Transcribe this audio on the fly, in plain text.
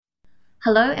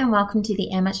Hello and welcome to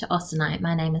the Amateur Austenite.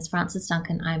 My name is Frances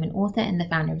Duncan. I am an author and the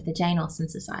founder of the Jane Austen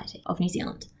Society of New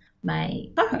Zealand. My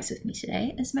co-host with me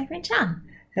today is my friend Chan.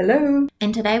 Hello.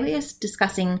 And today we are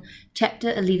discussing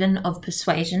Chapter 11 of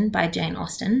Persuasion by Jane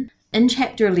Austen. In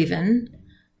Chapter 11,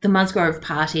 the Musgrove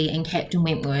party and Captain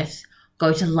Wentworth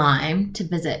go to Lyme to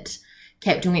visit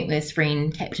Captain Wentworth's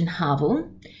friend Captain Harville,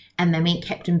 and they meet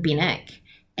Captain Benwick,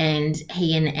 and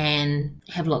he and Anne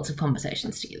have lots of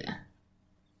conversations together.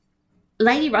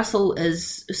 Lady Russell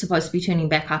is supposed to be turning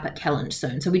back up at Kellynch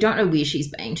soon, so we don't know where she's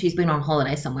been. She's been on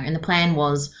holiday somewhere, and the plan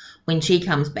was when she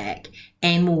comes back,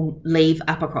 Anne will leave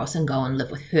Uppercross and go and live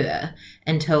with her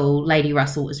until Lady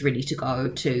Russell is ready to go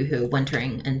to her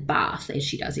wintering in Bath, as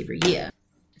she does every year.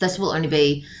 This will only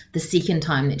be the second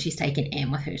time that she's taken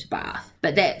Anne with her to Bath,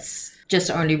 but that's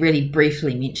just only really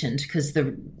briefly mentioned because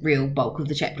the real bulk of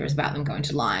the chapter is about them going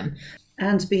to Lyme.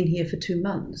 Anne's been here for 2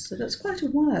 months, so that's quite a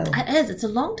while. It is. It's a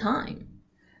long time.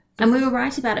 And we were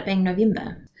right about it being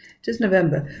November. It is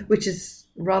November, which is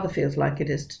rather feels like it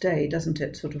is today, doesn't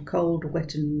it? Sort of cold,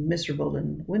 wet and miserable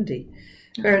and windy.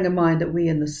 Bearing in mind that we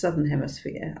in the Southern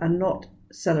Hemisphere are not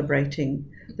celebrating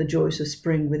the joys of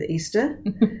spring with Easter.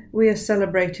 We are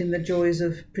celebrating the joys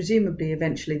of, presumably,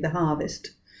 eventually the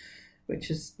harvest,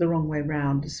 which is the wrong way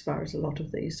round as far as a lot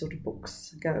of these sort of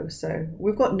books go. So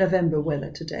we've got November weather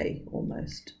today,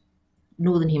 almost.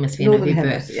 Northern Hemisphere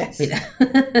November. Yes.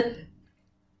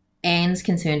 Anne's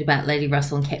concerned about Lady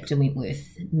Russell and Captain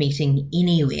Wentworth meeting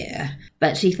anywhere,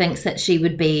 but she thinks that she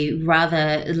would be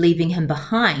rather leaving him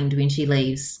behind when she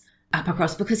leaves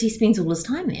Uppercross because he spends all his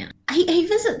time there. He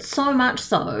visits so much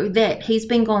so that he's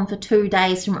been gone for 2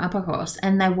 days from Uppercross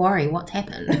and they worry what's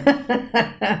happened.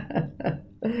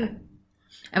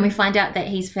 And we find out that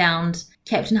he's found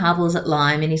Captain Harville is at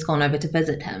Lyme and he's gone over to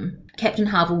visit him. Captain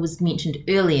Harville was mentioned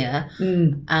earlier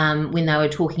when they were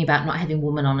talking about not having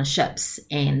women on the ships,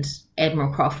 and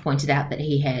Admiral Croft pointed out that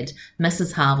he had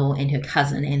Mrs. Harville and her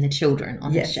cousin and the children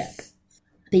on the ship.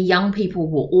 The young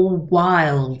people were all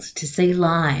wild to see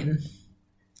Lyme.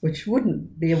 Which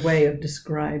wouldn't be a way of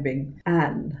describing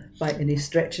Anne by any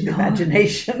stretch of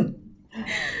imagination.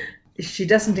 She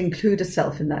doesn't include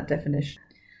herself in that definition.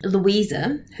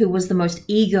 Louisa, who was the most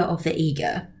eager of the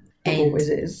eager, and always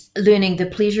is, learning the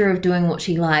pleasure of doing what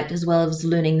she liked as well as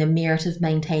learning the merit of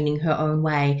maintaining her own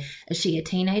way. Is she a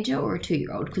teenager or a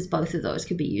 2-year-old? Because both of those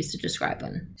could be used to describe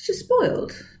her. She's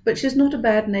spoiled, but she's not a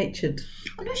bad-natured.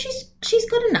 Oh, no, she's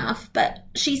good enough, but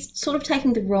she's sort of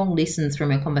taking the wrong lessons from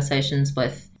her conversations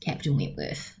with Captain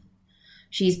Wentworth.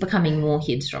 She's becoming more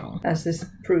headstrong. As this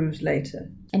proves later.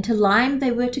 And to Lyme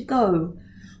they were to go,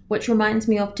 which reminds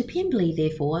me of to Pemberley,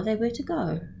 therefore, they were to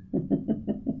go.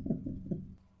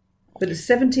 But it's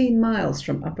 17 miles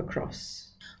from Uppercross.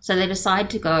 So they decide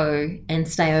to go and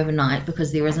stay overnight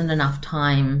because there isn't enough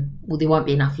time, well, there won't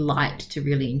be enough light to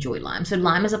really enjoy Lyme. So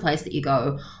Lyme is a place that you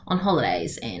go on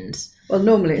holidays and... Well,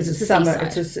 normally it's a summer,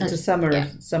 seaside. it's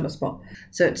a summer spot.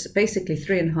 So it's basically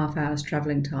 3.5 hours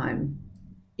travelling time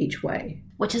each way.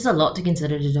 Which is a lot to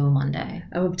consider to do in one day.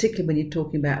 And particularly when you're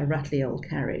talking about a rattly old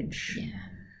carriage. Yeah.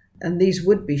 And these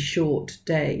would be short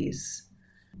days.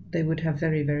 They would have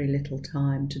very, very little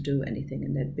time to do anything,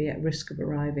 and they'd be at risk of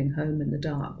arriving home in the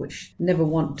dark, which never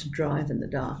want to drive in the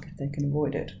dark if they can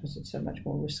avoid it, because it's so much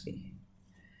more risky.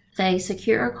 They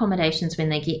secure accommodations when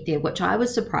they get there, which I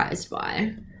was surprised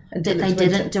by, Until that they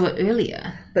didn't do it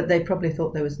earlier. But they probably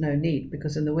thought there was no need,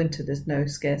 because in the winter there's no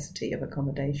scarcity of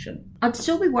accommodation. I'd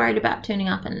still be worried about turning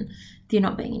up and there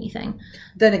not being anything.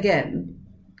 Then again,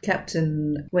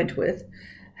 Captain Wentworth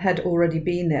had already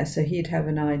been there, so he'd have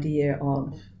an idea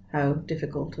of how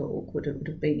difficult or awkward it would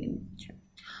have been.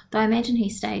 Though I imagine he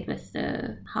stayed with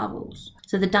the Harvilles.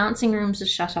 So the dancing rooms are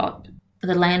shut up.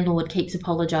 The landlord keeps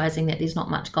apologising that there's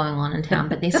not much going on in town,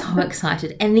 but they're so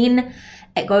excited. And then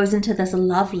it goes into this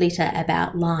love letter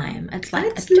about Lyme. It's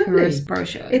like a tourist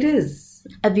brochure. It is.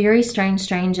 A very strange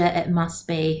stranger it must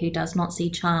be who does not see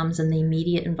charms in the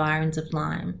immediate environs of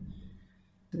Lyme.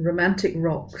 Romantic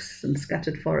rocks and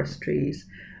scattered forest trees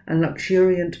and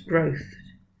luxuriant growth.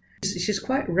 She's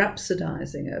quite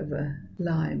rhapsodising over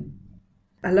Lyme.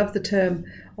 I love the term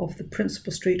of the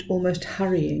principal street almost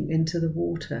hurrying into the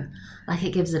water. Like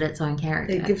it gives it its own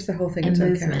character. It gives the whole thing its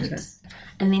own character.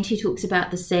 And then she talks about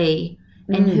the sea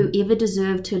and whoever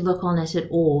deserved to look on it at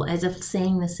all, as if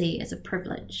seeing the sea is a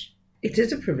privilege. It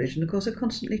is a privilege, and of course it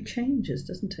constantly changes,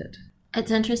 doesn't it? It's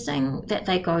interesting that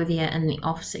they go there in the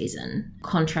off-season,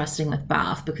 contrasting with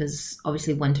Bath, because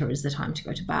obviously winter is the time to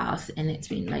go to Bath, and that's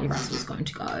when Lady Russell's going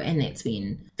to go, and that's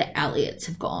when the Elliots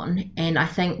have gone. And I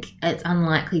think it's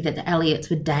unlikely that the Elliots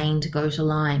would deign to go to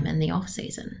Lyme in the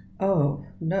off-season. Oh,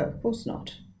 no, of course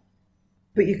not.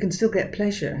 But you can still get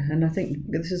pleasure, and I think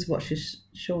this is what she's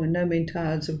showing, no mean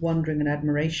tides of wondering and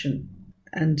admiration.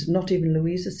 And not even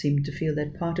Louisa seemed to feel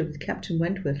they'd parted with Captain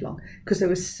Wentworth long, because they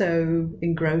were so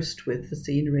engrossed with the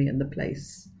scenery and the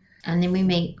place. And then we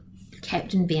meet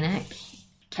Captain Benwick,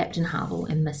 Captain Harville,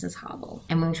 and Mrs. Harville.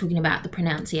 And we were talking about the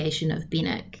pronunciation of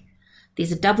Benwick.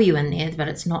 There's a W in there, but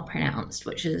it's not pronounced,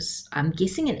 which is, I'm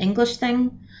guessing, an English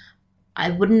thing. I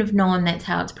wouldn't have known that's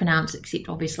how it's pronounced, except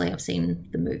obviously I've seen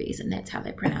the movies and that's how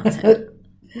they pronounce it.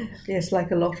 Yes,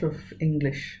 like a lot of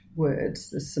English words,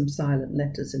 there's some silent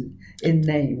letters in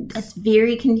names. It's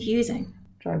very confusing.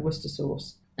 Try Worcester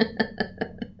sauce.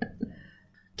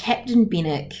 Captain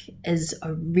Benwick is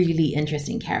a really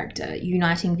interesting character,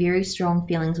 uniting very strong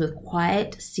feelings with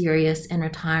quiet, serious and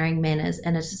retiring manners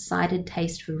and a decided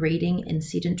taste for reading and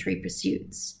sedentary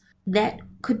pursuits. That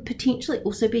could potentially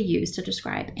also be used to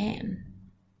describe Anne.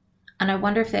 And I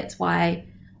wonder if that's why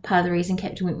part of the reason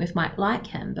Captain Wentworth might like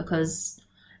him, because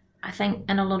I think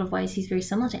in a lot of ways he's very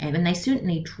similar to Anne, and they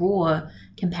certainly draw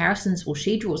comparisons, or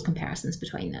she draws comparisons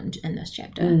between them in this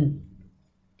chapter.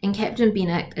 And Captain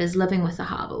Benwick is living with the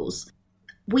Harvilles.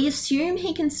 We assume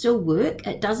he can still work.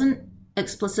 It doesn't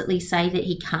explicitly say that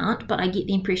he can't, but I get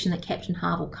the impression that Captain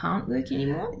Harville can't work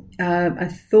anymore. I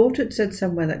thought it said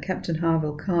somewhere that Captain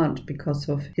Harville can't because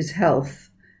of his health,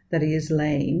 that he is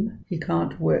lame. He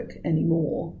can't work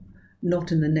anymore,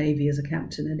 not in the Navy as a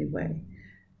captain anyway.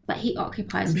 But he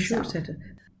occupies himself. Sure.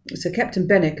 So Captain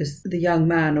Benwick is the young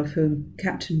man of whom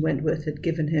Captain Wentworth had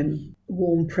given him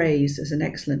warm praise as an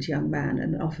excellent young man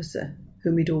and an officer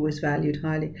whom he'd always valued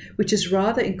highly, which is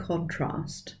rather in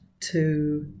contrast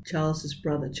to Charles's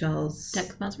brother,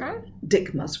 Dick Musgrove?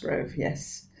 Dick Musgrove,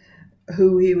 yes,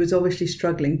 who he was obviously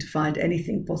struggling to find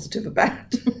anything positive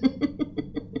about.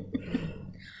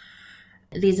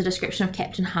 There's a description of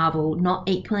Captain Harville not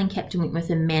equaling Captain Wentworth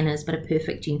in manners, but a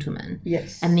perfect gentleman.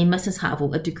 Yes. And then Mrs.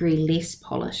 Harville, a degree less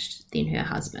polished than her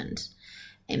husband.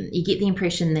 And you get the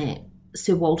impression that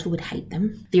Sir Walter would hate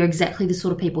them. They're exactly the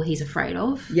sort of people he's afraid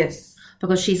of. Yes.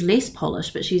 Because she's less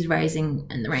polished, but she's raising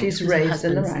in the ranks. She's raised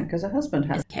in the rank as a husband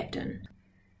has. As captain.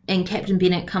 And Captain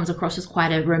Benwick comes across as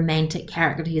quite a romantic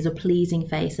character. He has a pleasing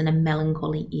face and a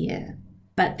melancholy air.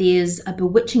 But there's a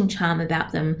bewitching charm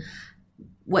about them,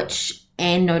 which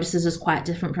Anne notices is quite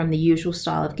different from the usual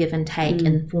style of give and take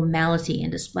and formality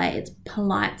and display. It's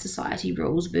polite society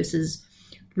rules versus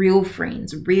real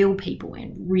friends, real people,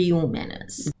 and real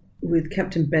manners. With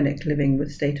Captain Benwick living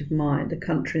with state of mind, the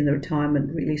country and the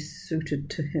retirement really suited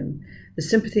to him. The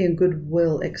sympathy and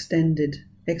goodwill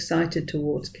excited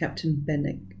towards Captain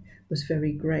Benwick was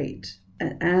very great.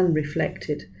 And Anne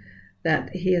reflected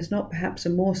that he has not perhaps a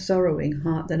more sorrowing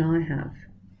heart than I have.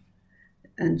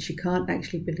 And she can't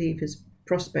actually believe his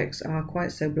prospects are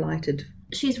quite so blighted.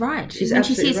 She's right. She's when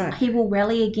absolutely she says right. He will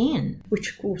rally again.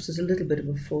 Which, of course, is a little bit of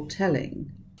a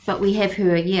foretelling. But we have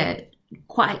her,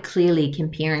 quite clearly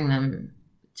comparing them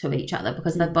to each other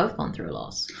because they've both gone through a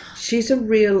loss. She's a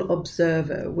real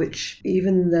observer, which,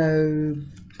 even though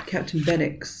Captain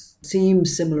Benwick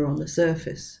seems similar on the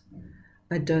surface,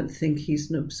 I don't think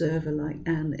he's an observer like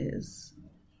Anne is.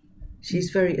 She's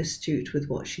very astute with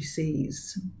what she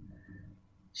sees.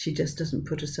 She just doesn't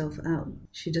put herself out.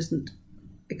 She doesn't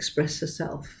express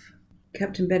herself.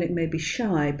 Captain Benwick may be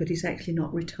shy, but he's actually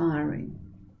not retiring.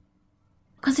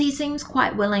 Because he seems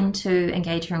quite willing to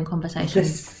engage her in conversation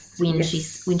when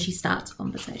she starts a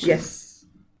conversation. Yes.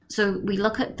 So we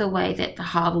look at the way that the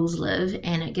Harvilles live,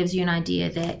 and it gives you an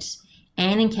idea that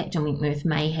Anne and Captain Wentworth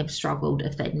may have struggled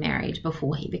if they'd married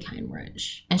before he became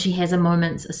rich. And she has a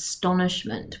moment's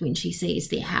astonishment when she sees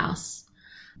their house.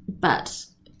 But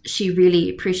she really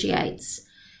appreciates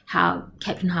how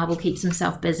Captain Harville keeps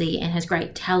himself busy and has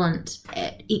great talent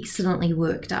at excellently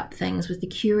worked up things with the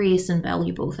curious and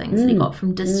valuable things that he got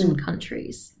from distant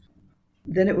countries.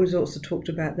 Then it was also talked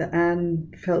about that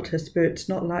Anne felt her spirits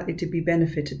not likely to be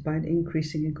benefited by an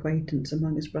increasing acquaintance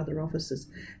among his brother officers,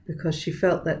 because she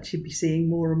felt that she'd be seeing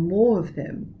more and more of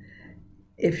him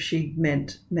if she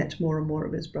met more and more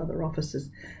of his brother officers.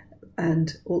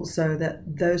 And also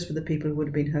that those were the people who would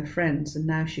have been her friends, and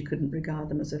now she couldn't regard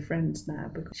them as her friends now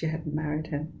because she hadn't married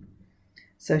him.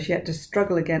 So she had to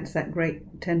struggle against that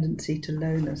great tendency to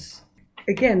lowness.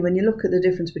 Again, when you look at the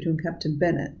difference between Captain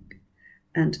Benwick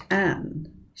and Anne,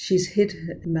 she's hid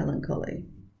her melancholy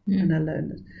and her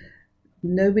loneliness.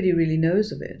 Nobody really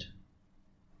knows of it.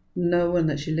 No one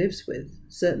that she lives with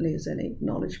certainly has any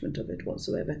acknowledgement of it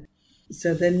whatsoever.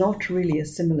 So they're not really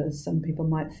as similar as some people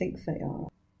might think they are.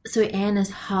 So Anne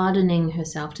is hardening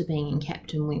herself to being in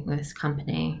Captain Wentworth's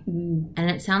company. And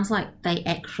it sounds like they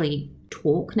actually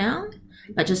talk now,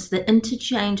 but just the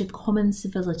interchange of common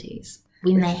civilities.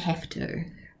 when they have to.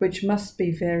 Which must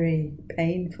be very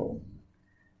painful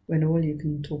when all you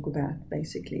can talk about,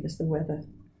 basically, is the weather.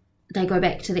 They go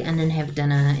back to the inn and have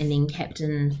dinner, and then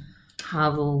Captain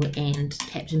Harville and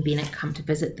Captain Benwick come to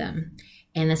visit them.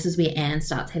 And this is where Anne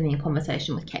starts having a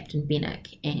conversation with Captain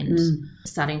Benwick and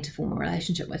starting to form a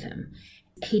relationship with him.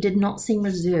 He did not seem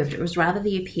reserved. It was rather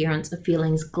the appearance of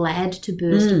feelings glad to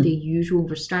burst of their usual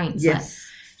restraints. Yes.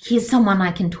 Like, here's someone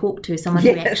I can talk to, someone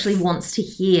who actually wants to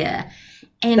hear.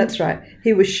 And that's right.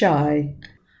 He was shy,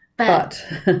 but...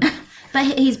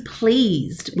 But he's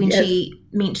pleased when she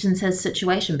mentions his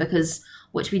situation, because,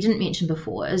 which we didn't mention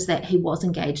before, is that he was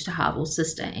engaged to Harville's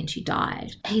sister and she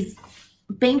died. He's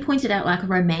being pointed out like a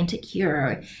romantic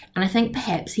hero, and I think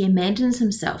perhaps he imagines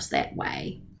himself that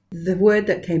way. The word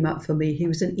that came up for me, he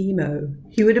was an emo.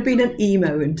 He would have been an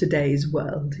emo in today's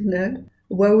world, you know?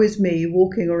 Woe is me,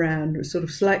 walking around, sort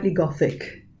of slightly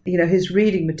gothic. You know, his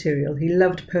reading material, he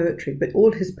loved poetry, but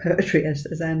all his poetry, as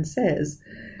Anne says,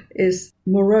 is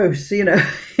morose, you know.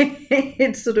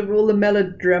 It's sort of all the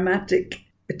melodramatic,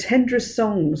 tenderest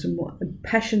songs and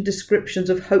passion descriptions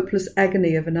of hopeless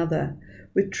agony of another,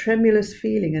 with tremulous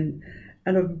feeling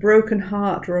and a broken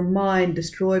heart or a mind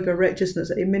destroyed by wretchedness.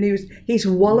 I mean, he's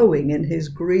wallowing in his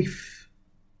grief.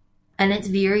 And it's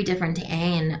very different to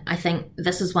Anne. I think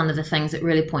this is one of the things that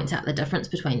really points out the difference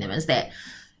between them, is that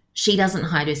she doesn't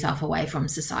hide herself away from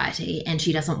society and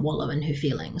she doesn't wallow in her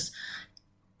feelings.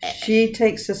 She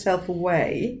takes herself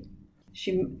away.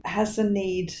 She has a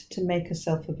need to make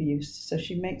herself of use, so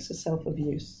she makes herself of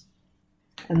use.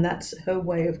 And that's her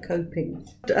way of coping.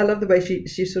 I love the way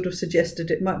she sort of suggested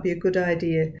it might be a good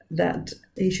idea that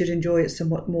he should enjoy it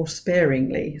somewhat more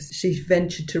sparingly. She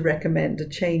ventured to recommend a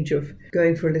change of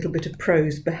going for a little bit of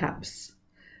prose, perhaps.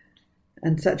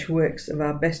 And such works of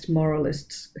our best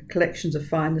moralists, collections of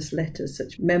finest letters,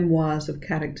 such memoirs of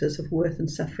characters of worth and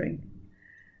suffering,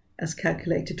 as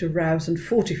calculated to rouse and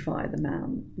fortify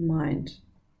the mind.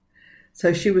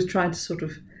 So she was trying to sort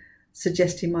of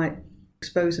suggest he might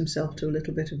expose himself to a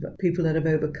little bit of people that have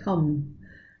overcome.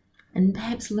 And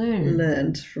perhaps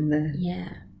learned from there. Yeah.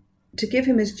 To give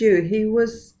him his due, he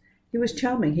was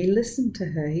charming. He listened to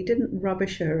her. He didn't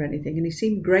rubbish her or anything, and he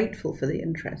seemed grateful for the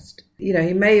interest. You know,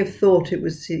 he may have thought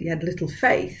he had little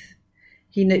faith.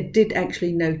 He did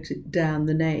actually note down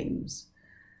the names.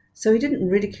 So he didn't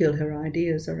ridicule her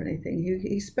ideas or anything.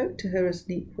 He spoke to her as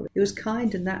an equal. He was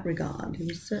kind in that regard. He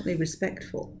was certainly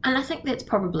respectful. And I think that's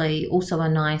probably also a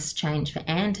nice change for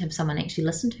Anne, to have someone actually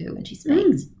listen to her when she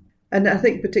speaks. And I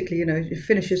think particularly, you know, it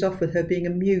finishes off with her being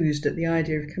amused at the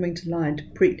idea of coming to Lyme to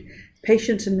preach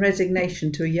patience and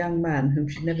resignation to a young man whom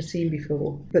she'd never seen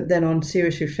before. But then on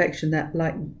serious reflection that,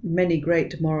 like many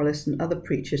great moralists and other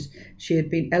preachers, she had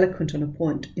been eloquent on a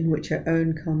point in which her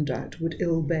own conduct would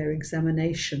ill bear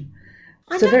examination.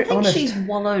 I don't think she's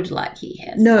wallowed like he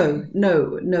has. No,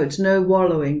 it's no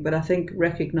wallowing, but I think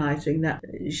recognising that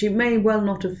she may well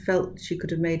not have felt she could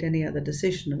have made any other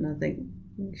decision, and I think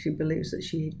she believes that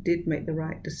she did make the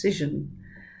right decision,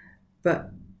 but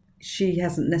she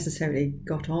hasn't necessarily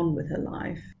got on with her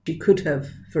life. She could have,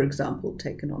 for example,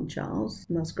 taken on Charles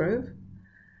Musgrove,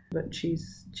 but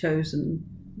she's chosen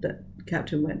that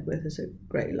Captain Wentworth is a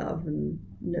great love and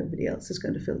nobody else is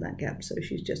going to fill that gap, so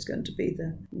she's just going to be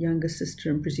the younger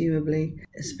sister and presumably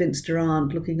a spinster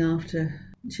aunt looking after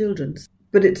children.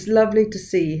 But it's lovely to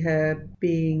see her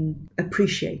being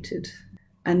appreciated,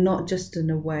 and not just in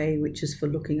a way which is for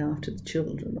looking after the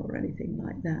children or anything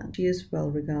like that. She is well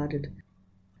regarded.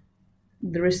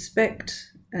 The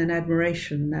respect and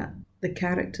admiration that the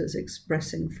character's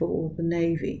expressing for the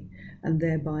Navy, and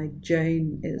thereby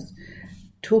Jane is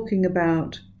talking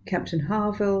about Captain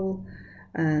Harville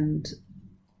and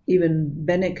even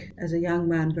Benwick as a young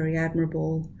man, very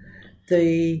admirable.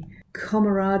 The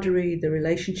camaraderie, the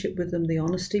relationship with them, the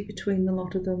honesty between the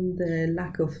lot of them, the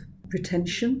lack of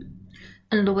pretension.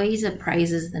 And Louisa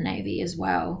praises the Navy as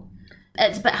well.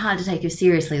 It's a bit hard to take her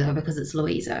seriously, though, because it's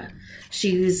Louisa.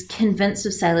 She was convinced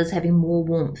of sailors having more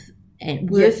worth and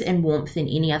warmth than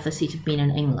any other set of men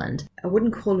in England. I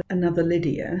wouldn't call her another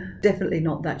Lydia. Definitely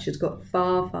not that. She's got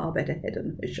far, far better head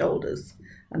on her shoulders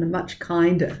and a much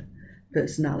kinder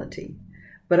personality.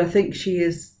 But I think she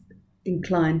is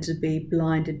inclined to be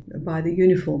blinded by the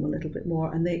uniform a little bit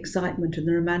more and the excitement and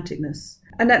the romanticness.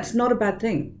 And that's not a bad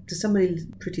thing. To somebody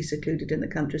pretty secluded in the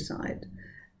countryside,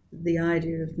 the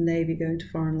idea of the Navy going to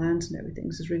foreign lands and everything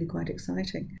is really quite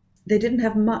exciting. They didn't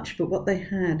have much, but what they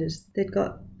had is they'd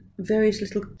got various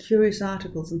little curious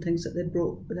articles and things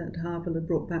that Harville had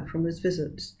brought back from his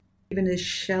visits. Even his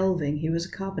shelving, he was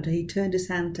a carpenter, he turned his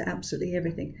hand to absolutely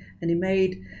everything, and he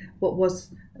made what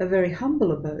was a very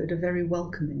humble abode, a very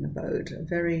welcoming abode,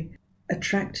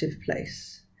 attractive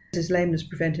place. His lameness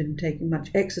prevented him taking much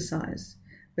exercise,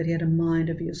 but he had a mind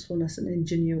of usefulness and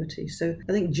ingenuity. So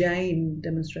I think Jane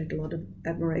demonstrated a lot of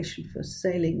admiration for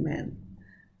sailing men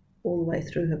all the way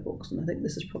through her books, and I think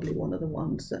this is probably one of the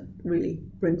ones that really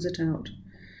brings it out.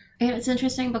 And it's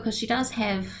interesting because she does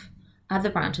have other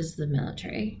branches of the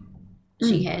military.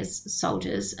 She has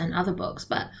soldiers and other books,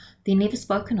 but they're never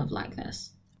spoken of like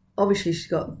this. Obviously, she's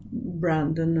got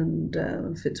Brandon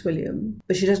and Fitzwilliam,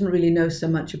 but she doesn't really know so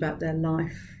much about their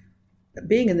life.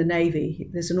 Being in the Navy,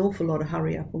 there's an awful lot of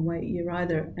hurry up and wait. You're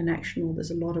either an action or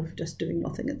there's a lot of just doing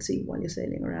nothing at sea while you're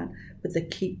sailing around, but they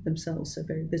keep themselves so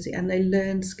very busy and they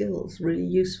learn skills, really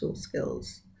useful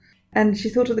skills. And she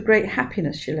thought of the great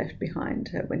happiness she left behind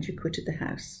her when she quitted the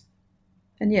house.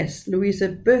 And yes, Louisa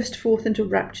burst forth into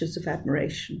raptures of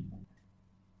admiration.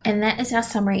 And that is our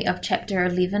summary of Chapter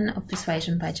 11 of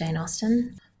Persuasion by Jane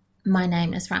Austen. My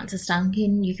name is Frances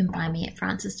Duncan. You can find me at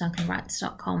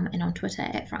francesduncanwrites.com and on Twitter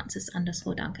at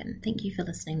Frances_Duncan. Thank you for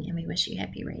listening and we wish you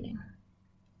happy reading.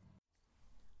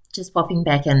 Just popping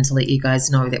back in to let you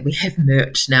guys know that we have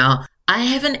merch now. I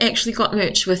haven't actually got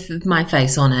merch with my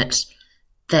face on it.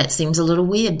 That seems a little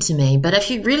weird to me, but if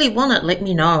you really want it, let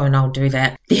me know and I'll do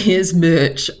that. There's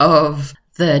merch of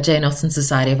the Jane Austen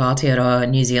Society of Aotearoa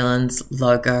New Zealand's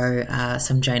logo,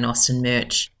 some Jane Austen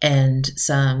merch, and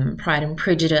some Pride and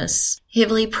Prejudice,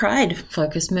 heavily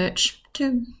Pride-focused merch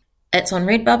too. It's on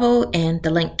Redbubble and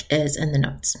the link is in the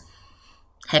notes.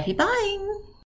 Happy buying!